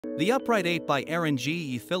The Upright Ape by Aaron G.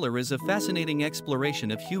 E. Filler is a fascinating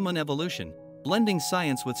exploration of human evolution, blending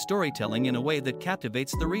science with storytelling in a way that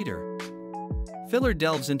captivates the reader. Filler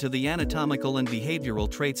delves into the anatomical and behavioral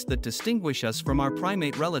traits that distinguish us from our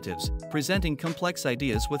primate relatives, presenting complex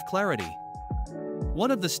ideas with clarity.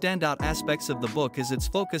 One of the standout aspects of the book is its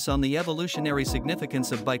focus on the evolutionary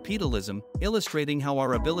significance of bipedalism, illustrating how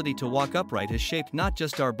our ability to walk upright has shaped not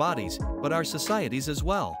just our bodies, but our societies as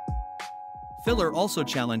well. Filler also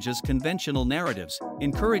challenges conventional narratives,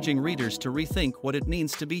 encouraging readers to rethink what it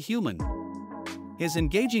means to be human. His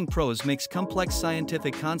engaging prose makes complex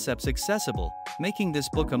scientific concepts accessible, making this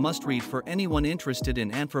book a must-read for anyone interested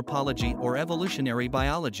in anthropology or evolutionary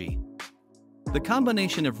biology. The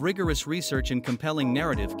combination of rigorous research and compelling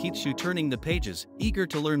narrative keeps you turning the pages, eager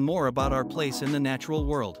to learn more about our place in the natural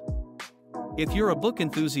world. If you're a book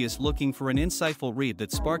enthusiast looking for an insightful read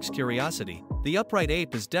that sparks curiosity, The Upright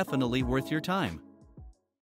Ape is definitely worth your time.